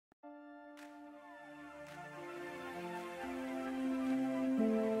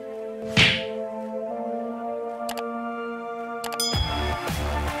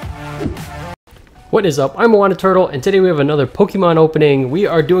What is up? I'm Awana Turtle, and today we have another Pokemon opening. We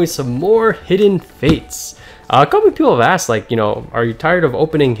are doing some more Hidden Fates. A couple of people have asked, like, are you tired of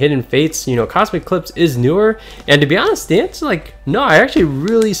opening Hidden Fates? Cosmic Eclipse is newer, and to be honest, the answer is no. I actually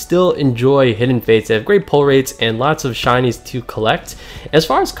really still enjoy Hidden Fates. They have great pull rates and lots of shinies to collect. As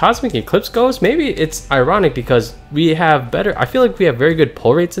far as Cosmic Eclipse goes, maybe it's ironic because we have I feel like we have very good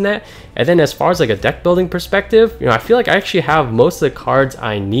pull rates in that. And then as far as like a deck building perspective, I feel like I actually have most of the cards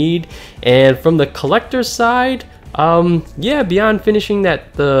I need. And from the collector side, yeah, beyond finishing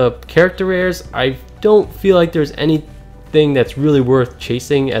the character rares, I don't feel like there's anything that's really worth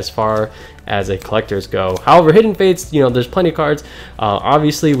chasing as far as a collectors go. However, Hidden Fates, there's plenty of cards.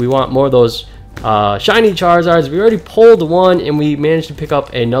 Obviously we want more of those shiny Charizards. We already pulled one and we managed to pick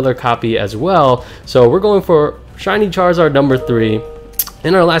up another copy as well, so we're going for shiny Charizard number 3.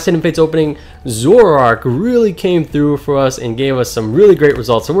 In our last Hidden Fates opening, Zoroark really came through for us and gave us some really great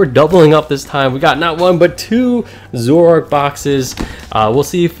results. So we're doubling up this time. We got not one, but 2 Zoroark boxes. We'll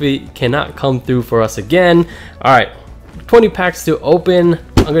see if it cannot come through for us again. All right, 20 packs to open.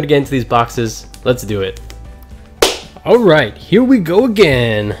 I'm going to get into these boxes. Let's do it. All right, here we go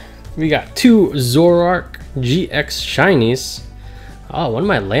again. We got 2 Zoroark GX Shinies. Oh, one of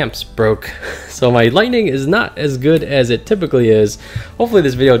my lamps broke, so my lighting is not as good as it typically is. Hopefully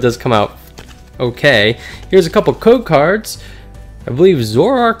this video does come out okay. Here's a couple code cards. I believe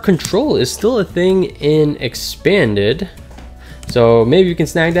Zoroark Control is still a thing in Expanded, so maybe you can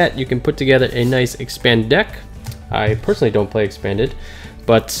snag that. You can put together a nice Expanded deck. I personally don't play Expanded,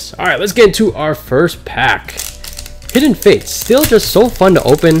 but all right, let's get into our first pack. Hidden Fates, still just so fun to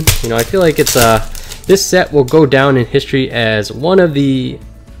open. I feel like it's this set will go down in history as one of the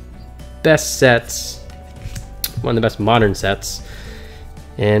best sets, one of the best modern sets.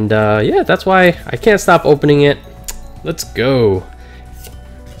 And yeah, that's why I can't stop opening it. Let's go.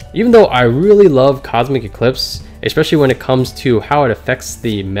 Even though I really love Cosmic Eclipse, especially when it comes to how it affects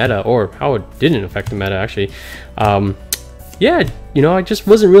the meta, or how it didn't affect the meta actually. Yeah, I just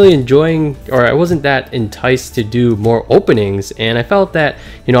wasn't really enjoying, or I wasn't that enticed to do more openings, and I felt that,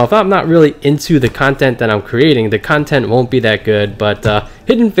 if I'm not really into the content that I'm creating, the content won't be that good. But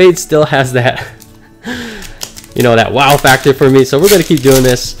Hidden Fates still has that, that wow factor for me, so we're going to keep doing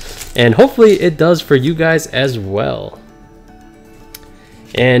this, and hopefully it does for you guys as well.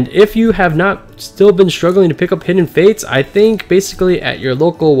 And if you have not still been struggling to pick up Hidden Fates, I think basically at your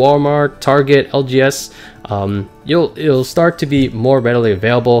local Walmart, Target, LGS, it'll start to be more readily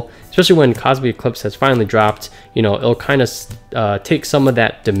available, especially when Cosmic Eclipse has finally dropped. It'll kind of take some of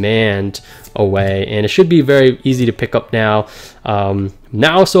that demand away, and it should be very easy to pick up now.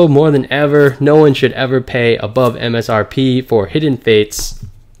 Now so more than ever, no one should ever pay above MSRP for Hidden Fates.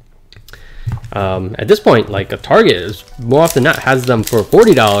 At this point, like, a Target is more often than not has them for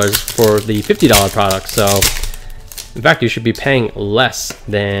 $40 for the $50 product, so in fact you should be paying less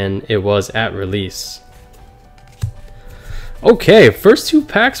than it was at release. Okay, first 2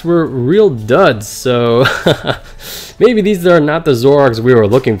 packs were real duds, so maybe these are not the Zoroarks we were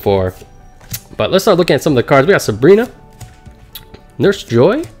looking for. But let's start looking at some of the cards. We got Sabrina, Nurse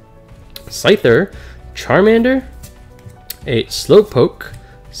Joy, Scyther, Charmander, a Slowpoke,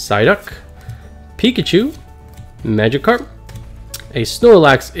 Psyduck, Pikachu, Magikarp, a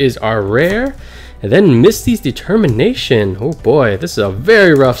Snorlax is our rare, and then Misty's Determination. Oh boy, this is a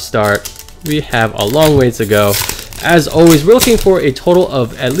very rough start. We have a long way to go. As always, we're looking for a total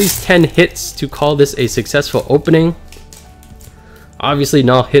of at least 10 hits to call this a successful opening. Obviously,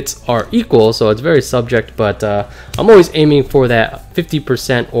 not all hits are equal, so it's very subject, but I'm always aiming for that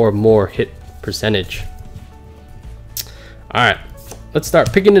 50% or more hit percentage. All right, let's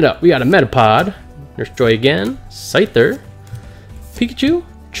start picking it up. We got a Metapod, Nurse Joy again, Scyther, Pikachu,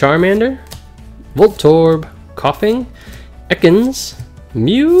 Charmander, Voltorb, Coughing, Ekans,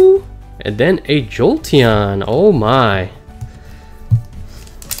 Mew, and then a Jolteon. Oh my.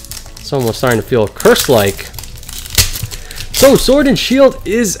 It's almost starting to feel curse-like. So Sword and Shield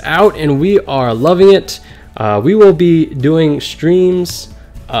is out and we are loving it. We will be doing streams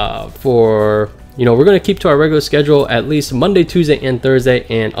for, we're going to keep to our regular schedule at least Monday, Tuesday, and Thursday,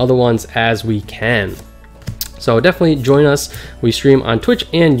 and other ones as we can. So definitely join us. We stream on Twitch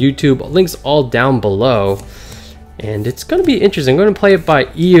and YouTube. Links all down below. And it's going to be interesting. I'm going to play it by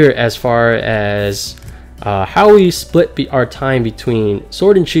ear as far as how we split our time between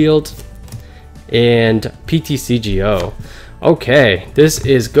Sword and Shield and PTCGO. Okay, this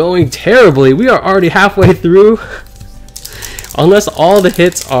is going terribly. We are already halfway through. Unless all the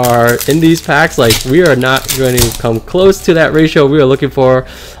hits are in these packs, like, we are not going to come close to that ratio we are looking for.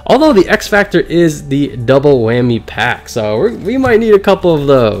 Although the X factor is the double whammy pack, so we might need a couple of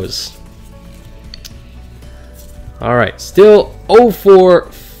those. All right, still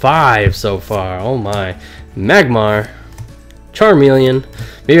 0-4-5 so far. Oh my. Magmar, Charmeleon.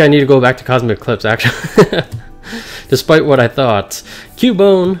 Maybe I need to go back to Cosmic Eclipse actually. Despite what I thought.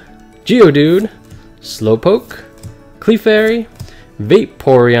 Cubone, Geodude, Slowpoke, Clefairy,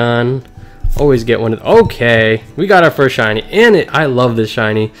 Vaporeon. Always get one of. Okay, we got our first shiny, and I love this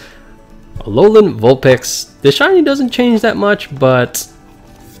shiny. Alolan Vulpix. The shiny doesn't change that much, but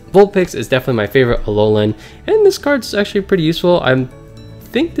Vulpix is definitely my favorite Alolan, and this card's actually pretty useful. I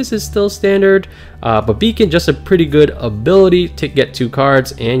think this is still standard, but Beacon, just a pretty good ability to get 2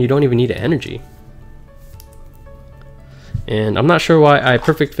 cards, and you don't even need an energy. And I'm not sure why I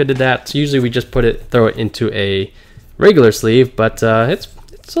perfect fitted that. So usually we just throw it into a regular sleeve, but it's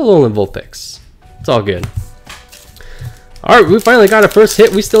Alolan Vulpix. It's all good. Alright, we finally got our first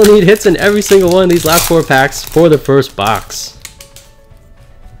hit. We still need hits in every single one of these last 4 packs for the first box.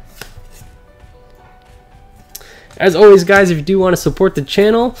 As always, guys, if you do want to support the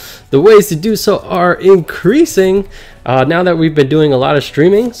channel, the ways to do so are increasing now that we've been doing a lot of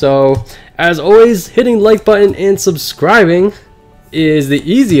streaming. So, as always, hitting the like button and subscribing is the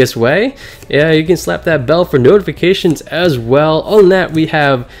easiest way. Yeah, you can slap that bell for notifications as well. Other than that, we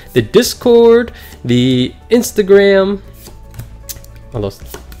have the Discord, the Instagram. Although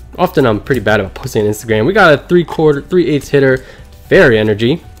often I'm pretty bad at posting on Instagram. We got a 3/8 hitter, Fairy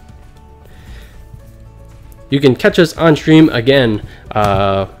Energy. You can catch us on stream again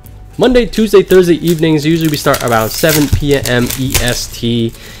Monday, Tuesday, Thursday evenings. Usually we start around 7 p.m.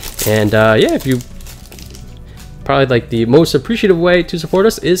 EST. And yeah, if you probably like the most appreciative way to support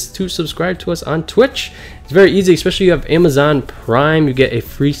us is to subscribe to us on Twitch. It's very easy, especially if you have Amazon Prime. You get a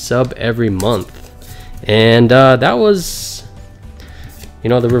free sub every month. And that was, you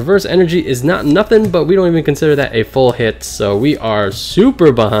know, the reverse energy is not nothing, but we don't even consider that a full hit. So we are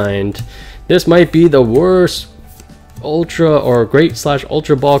super behind. This might be the worst Ultra or Great /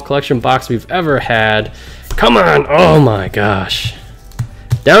 Ultra Ball collection box we've ever had. Come on. Oh my gosh.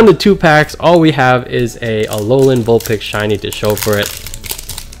 Down to 2 packs. All we have is a Alolan Vulpix shiny to show for it.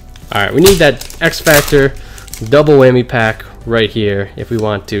 Alright, we need that X Factor double whammy pack right here if we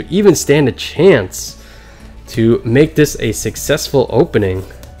want to even stand a chance to make this a successful opening.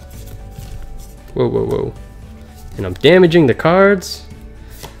 Whoa, whoa, whoa. And I'm damaging the cards.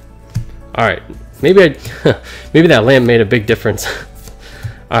 Alright, maybe maybe that lamp made a big difference.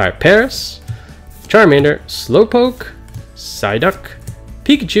 Alright, Paris, Charmander, Slowpoke, Psyduck,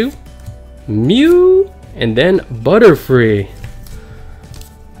 Pikachu, Mew, and then Butterfree.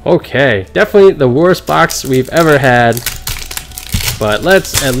 Okay, definitely the worst box we've ever had, but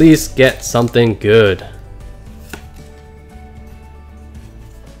let's at least get something good.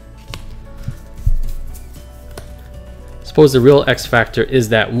 Suppose the real X factor is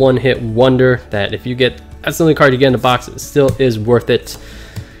that one-hit wonder that if you get, that's the only card you get in the box, it still is worth it.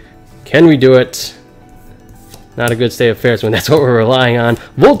 Can we do it? Not a good state of affairs when that's what we're relying on.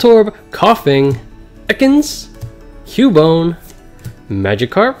 Voltorb, Coughing, Ekans, Cubone,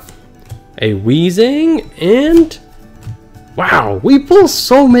 Magikarp, a Weezing, and wow, we pull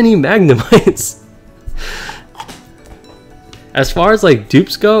so many Magnemites. As far as like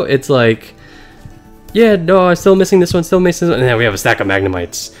dupes go, it's like, yeah, no, I'm still missing this one, still missing this one, and then we have a stack of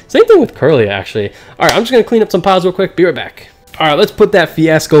Magnemites. Same thing with Curlia, actually. Alright, I'm just gonna clean up some piles real quick, be right back. Alright, let's put that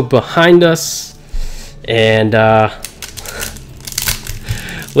fiasco behind us, and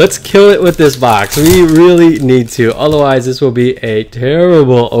let's kill it with this box. We really need to, otherwise this will be a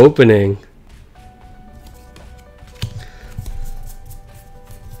terrible opening.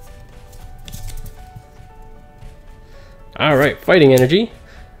 Alright, Fighting Energy,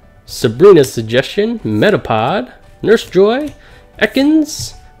 Sabrina's Suggestion, Metapod, Nurse Joy,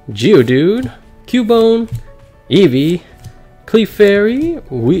 Ekans, Geodude, Cubone, Eevee, Clefairy,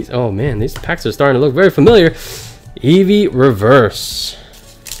 oh man, these packs are starting to look very familiar. Eevee Reverse.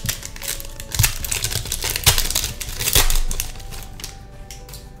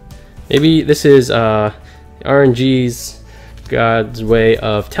 Maybe this is RNG's God's way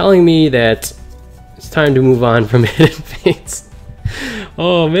of telling me that it's time to move on from Hidden Fates.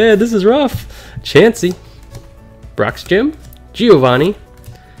 Oh man, this is rough. Chansey, Brock's Gym, Giovanni,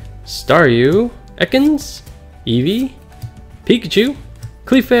 Staryu, Ekans, Eevee, Pikachu,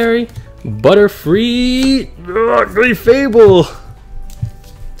 Clefairy, Butterfree, Clefable.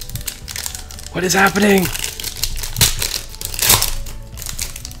 What is happening?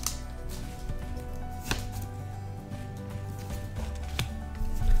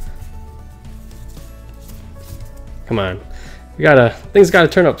 Come on. Things gotta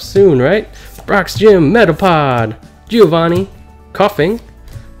turn up soon, right? Brock's Gym, Metapod, Giovanni, Coughing,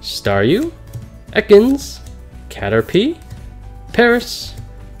 Staryu, Ekans, Caterpie, Paris,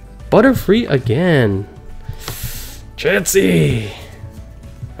 Butterfree again. Chansey!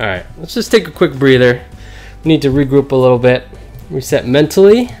 Alright, let's just take a quick breather. We need to regroup a little bit. Reset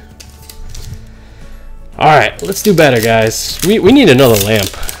mentally. Alright, let's do better, guys. We need another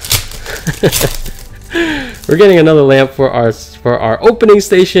lamp. We're getting another lamp for our opening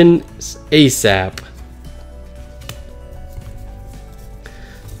station ASAP.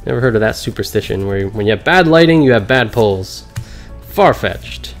 Never heard of that superstition where when you have bad lighting, you have bad pulls.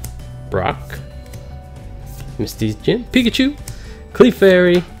 Farfetch'd, Brock, Misty's Gym, Pikachu,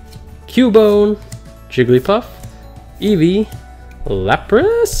 Clefairy, Cubone, Jigglypuff, Eevee,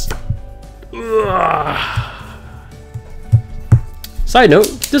 Lapras. Ugh. Side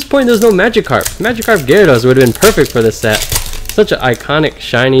note, at this point there's no Magikarp. Magikarp Gyarados would have been perfect for this set. Such an iconic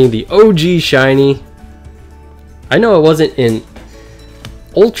shiny, the OG shiny. I know it wasn't in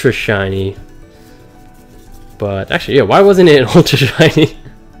Ultra Shiny, but actually, yeah, why wasn't it in Ultra Shiny?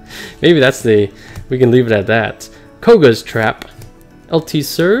 Maybe that's we can leave it at that. Koga's Trap, LT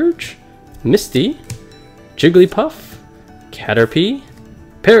Surge, Misty, Jigglypuff, Caterpie,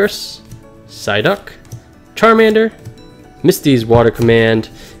 Paris, Psyduck, Charmander, Misty's Water Command.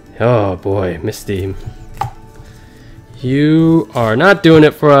 Oh boy, Misty. You are not doing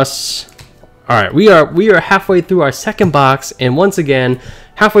it for us. Alright, we are halfway through our second box, and once again,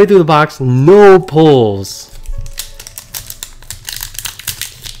 halfway through the box, no pulls.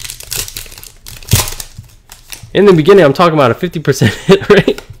 In the beginning, I'm talking about a 50% hit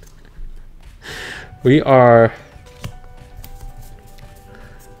rate. We are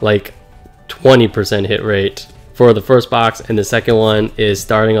like 20% hit rate for the first box, and the second one is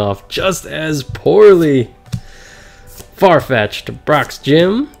starting off just as poorly. Farfetch'd, Brock's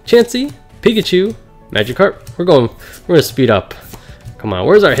Gym, Chansey, Pikachu, Magikarp. We're gonna speed up. Come on,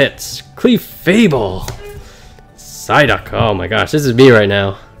 where's our hits? Clefable, Psyduck. Oh my gosh, this is me right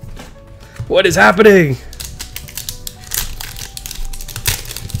now. What is happening?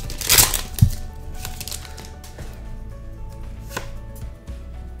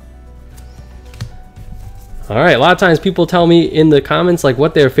 Alright, a lot of times people tell me in the comments like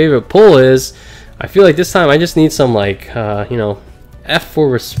what their favorite pull is. I feel like this time I just need some like, you know, F for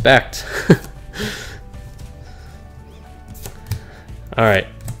respect. Alright.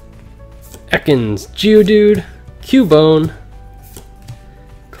 Ekans, Geodude, Cubone,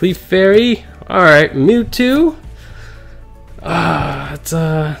 Clefairy. Alright, Mewtwo.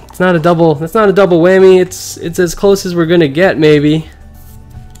 It's not a double. That's not a double whammy. It's as close as we're gonna get, maybe.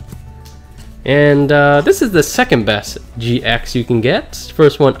 And this is the second best GX you can get.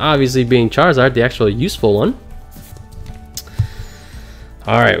 First one obviously being Charizard, the actual useful one.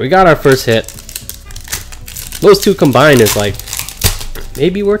 Alright, we got our first hit. Those two combined is like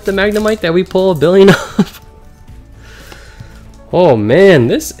maybe worth the Magnemite that we pull a billion of. Oh man,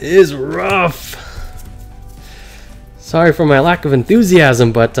 this is rough. Sorry for my lack of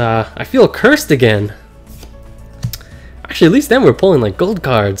enthusiasm, but I feel cursed again. Actually, at least then we're pulling like gold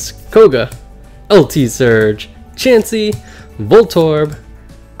cards. Koga, LT Surge, Chansey, Voltorb,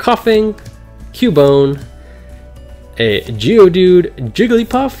 Coughing, Cubone, a Geodude,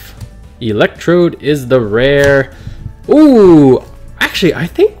 Jigglypuff, Electrode is the rare. Ooh, actually I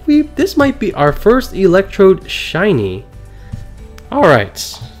think this might be our first Electrode shiny.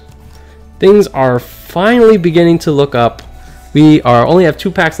 Alright, things are finally beginning to look up. We only have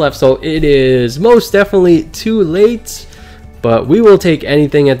 2 packs left, so it is most definitely too late, but we will take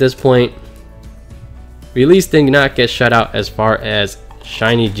anything at this point. We at least did not get shut out as far as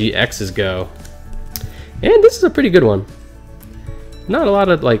shiny GXs go. And this is a pretty good one. Not a lot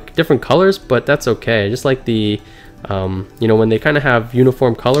of like different colors, but that's okay. I just like the, you know, when they kind of have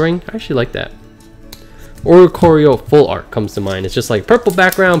uniform coloring. I actually like that. Oricorio Full Art comes to mind. It's just like purple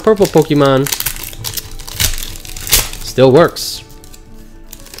background, purple Pokemon. Still works.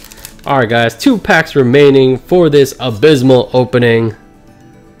 Alright guys, 2 packs remaining for this abysmal opening.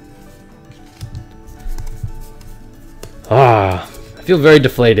 I feel very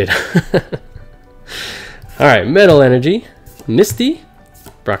deflated. Alright, Metal Energy, Misty,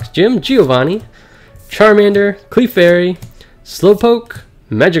 Brock's Gym, Giovanni, Charmander, Clefairy, Slowpoke,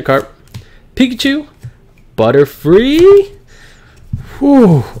 Magikarp, Pikachu, Butterfree.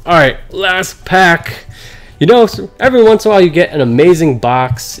 Whew. Alright, last pack. You know, every once in a while you get an amazing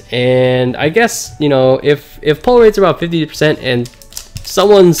box, and I guess, you know, if pull rate's about 50% and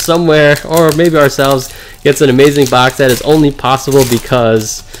someone somewhere, or maybe ourselves, gets an amazing box, that is only possible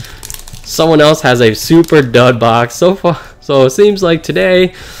because someone else has a super dud box so far. So it seems like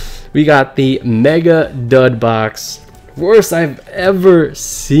today we got the mega dud box, worst I've ever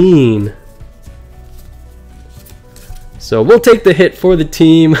seen. So we'll take the hit for the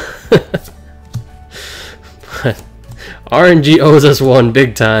team. RNG owes us one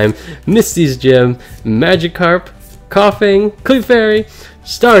big time. Misty's Gym, Magikarp, Coughing, Clefairy,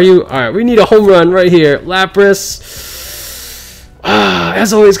 Staryu. Alright, we need a home run right here. Lapras.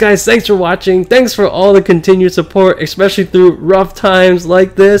 As always, guys, thanks for watching. Thanks for all the continued support, especially through rough times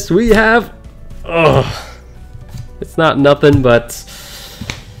like this. We have... it's not nothing but...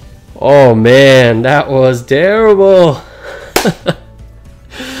 oh man, that was terrible.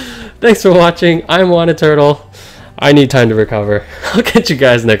 Thanks for watching. I'm Wanted Turtle. I need time to recover. I'll catch you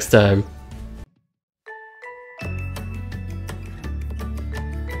guys next time.